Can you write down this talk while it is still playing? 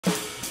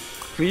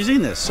Have you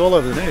seen this? It's all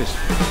over the news.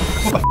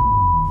 What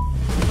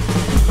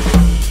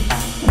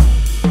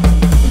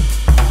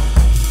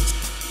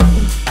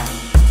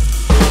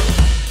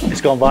the It's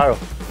gone viral.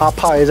 Our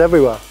pie is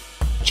everywhere.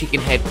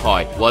 Chicken head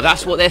pie. Well,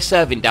 that's what they're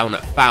serving down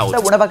at Fallow.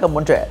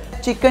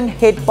 Chicken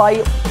head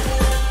pie.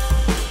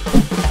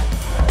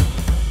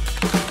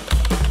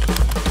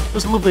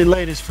 Those lovely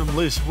ladies from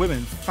Loose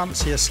Women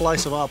fancy a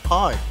slice of our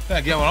pie.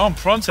 Yeah, get one on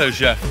pronto,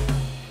 chef.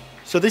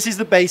 So this is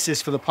the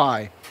basis for the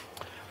pie.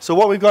 So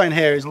what we've got in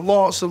here is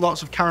lots and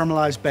lots of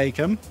caramelized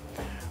bacon.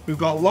 We've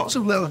got lots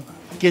of little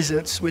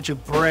gizzards which are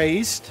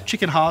braised.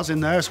 Chicken hearts in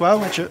there as well,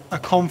 which are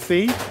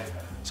confit.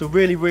 So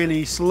really,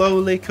 really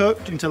slowly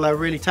cooked until they're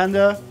really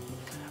tender.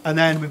 And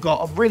then we've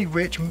got a really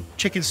rich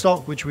chicken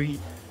stock, which we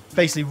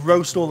basically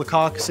roast all the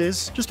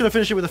carcasses. Just gonna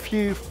finish it with a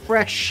few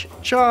fresh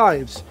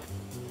chives.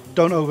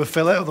 Don't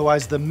overfill it,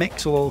 otherwise the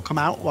mix will all come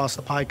out whilst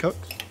the pie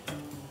cooks.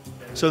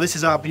 So this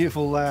is our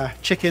beautiful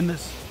chicken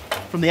that's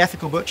from the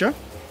ethical butcher.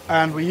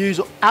 And we use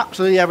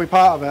absolutely every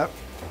part of it.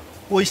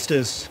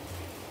 Oysters.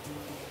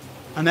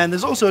 And then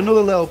there's also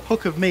another little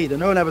hook of meat that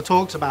no one ever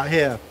talks about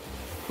here,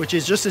 which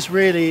is just this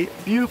really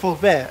beautiful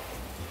bit,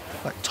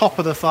 like top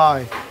of the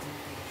thigh.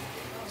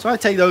 So I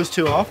take those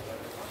two off,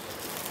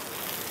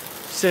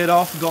 sear it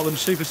off, and got them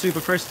super,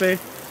 super crispy.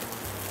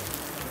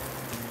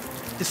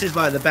 This is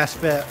like the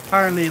best bit.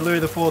 Apparently Louis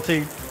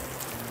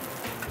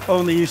XIV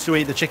only used to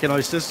eat the chicken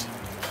oysters.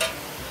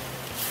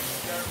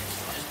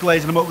 Just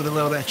glazing them up with a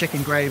little bit of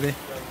chicken gravy.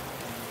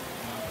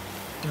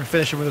 Gonna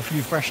finish them with a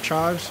few fresh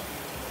chives.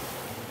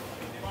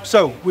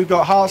 So we've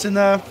got hearts in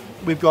there,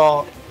 we've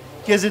got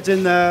gizzards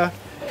in there.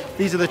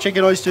 These are the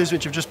chicken oysters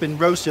which have just been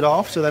roasted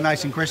off, so they're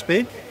nice and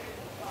crispy.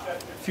 A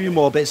few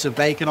more bits of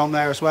bacon on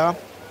there as well.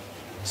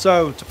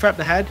 So to prep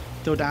the head,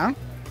 go down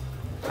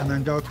and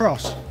then go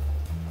across.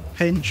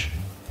 Pinch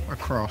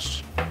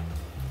across.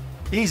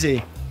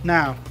 Easy.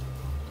 Now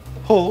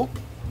pull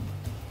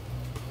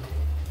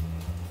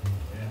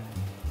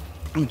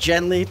and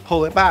gently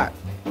pull it back.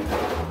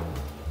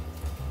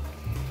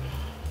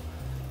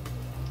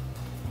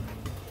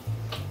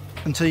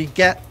 Until you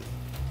get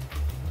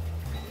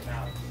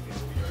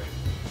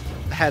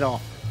the head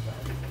off.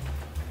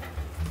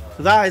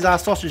 So that is our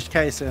sausage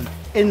casing.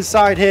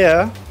 Inside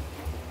here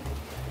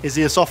is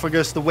the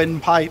esophagus, the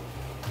windpipe,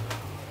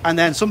 and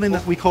then something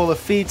that we call a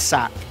feed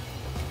sac.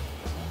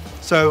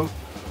 So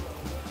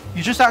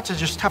you just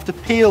have to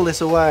peel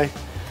this away,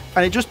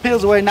 and it just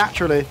peels away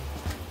naturally.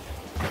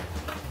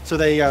 So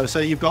there you go. So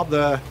you've got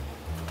the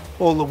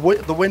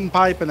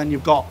windpipe, and then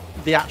you've got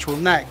the actual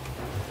neck,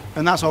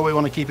 and that's what we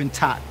want to keep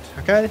intact.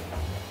 Okay,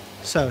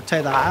 so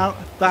take that out.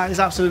 That is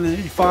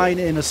absolutely fine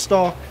in a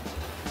stock.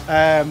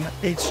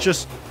 It's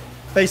just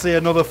basically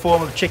another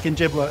form of chicken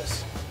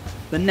giblets.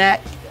 The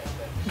neck,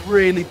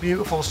 really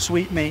beautiful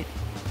sweet meat,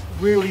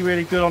 really,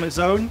 really good on its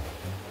own.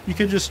 You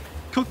can just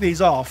cook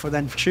these off and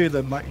then chew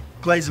them, like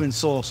glaze them in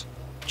sauce,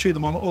 chew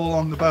them all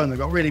along the bone. They've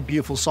got really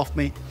beautiful soft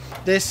meat.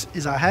 This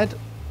is our head,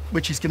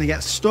 which is going to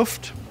get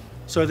stuffed.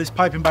 So this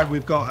piping bag,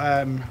 we've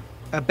got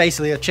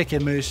basically a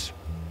chicken mousse,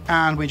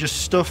 and we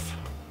just stuff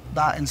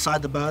that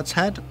inside the bird's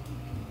head.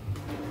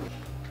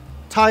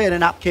 Tie it in a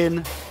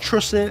napkin,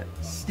 truss it,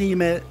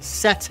 steam it,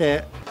 set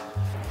it.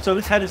 So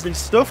this head has been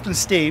stuffed and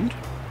steamed,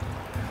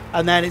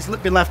 and then it's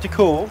been left to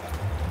cool.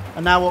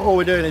 And now all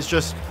we're doing is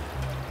just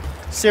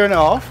searing it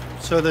off,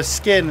 so the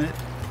skin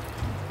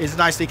is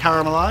nicely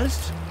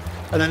caramelized,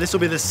 and then this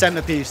will be the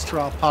centerpiece to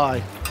our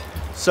pie.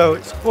 So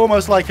it's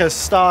almost like a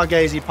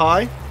stargazy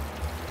pie,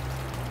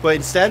 but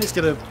instead it's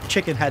got a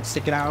chicken head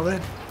sticking out of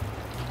it.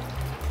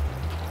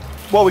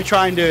 What we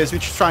try and do is we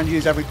just try and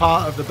use every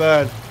part of the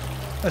bird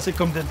as it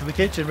comes into the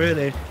kitchen,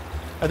 really.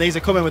 And these are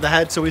coming with the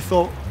head, so we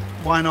thought,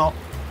 why not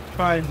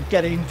try and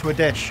get it into a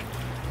dish?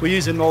 We're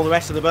using all the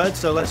rest of the bird,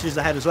 so let's use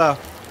the head as well.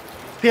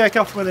 Pierre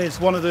Kaufman is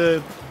one of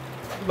the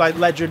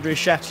legendary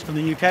chefs from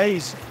the UK. I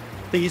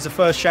think he's the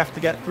first chef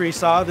to get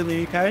 3-starred in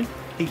the UK.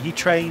 He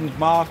trained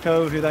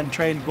Marco, who then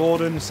trained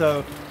Gordon.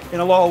 So in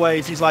a lot of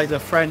ways, he's like the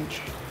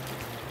French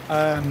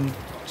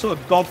sort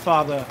of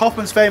godfather.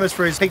 Kaufman's famous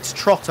for his pig's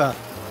trotter.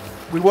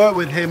 We worked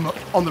with him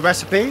on the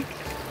recipe,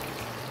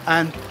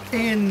 and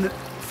in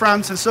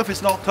France and stuff,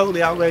 it's not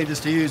totally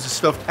outrageous to use a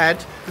stuffed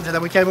head. And then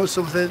we came up with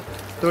something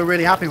that we're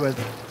really happy with.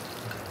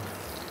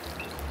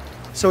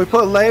 So we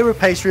put a layer of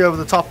pastry over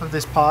the top of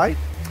this pie.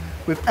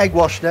 We've egg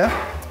washed it,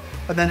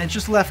 and then it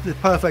just left the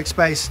perfect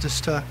space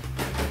just to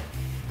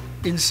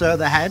insert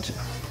the head.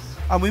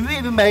 And we've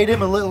even made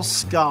him a little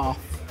scarf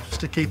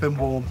just to keep him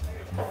warm.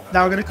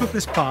 Now we're going to cook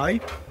this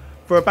pie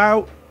for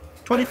about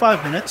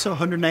 25 minutes at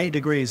 180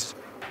 degrees.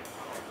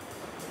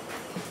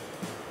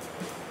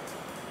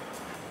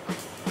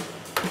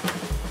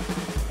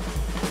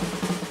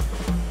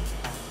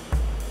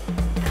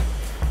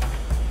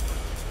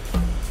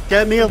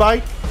 Get me a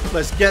bite.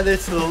 Let's get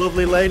this to the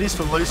lovely ladies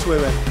from Loose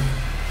Women.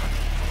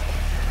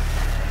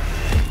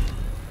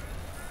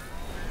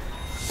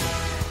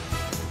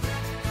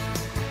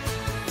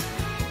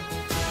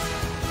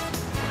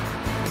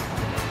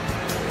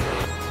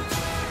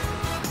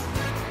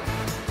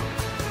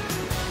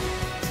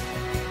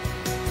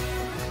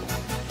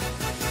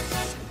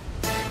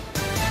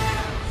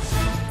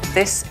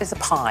 This is a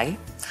pie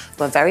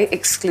from a very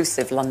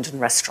exclusive London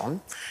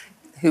restaurant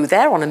who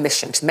they're on a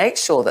mission to make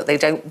sure that they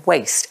don't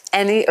waste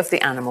any of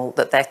the animal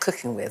that they're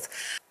cooking with.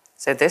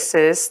 So this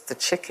is the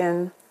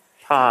chicken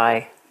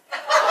pie.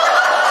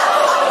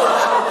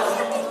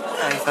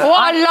 What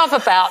I love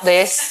about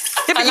this,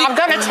 and I'm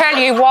going to tell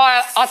you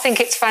why I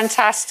think it's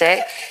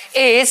fantastic,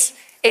 is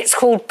it's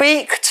called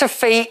beak to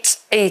feet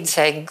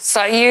eating.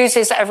 So it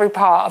uses every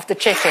part of the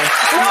chicken.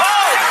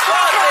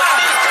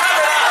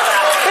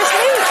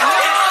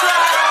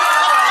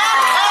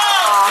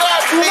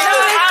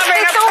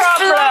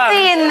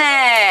 In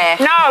there.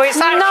 No,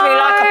 it's actually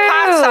like a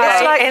pate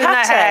It's like in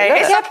pate. there.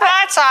 It's a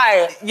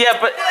pate. Yeah,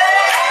 but...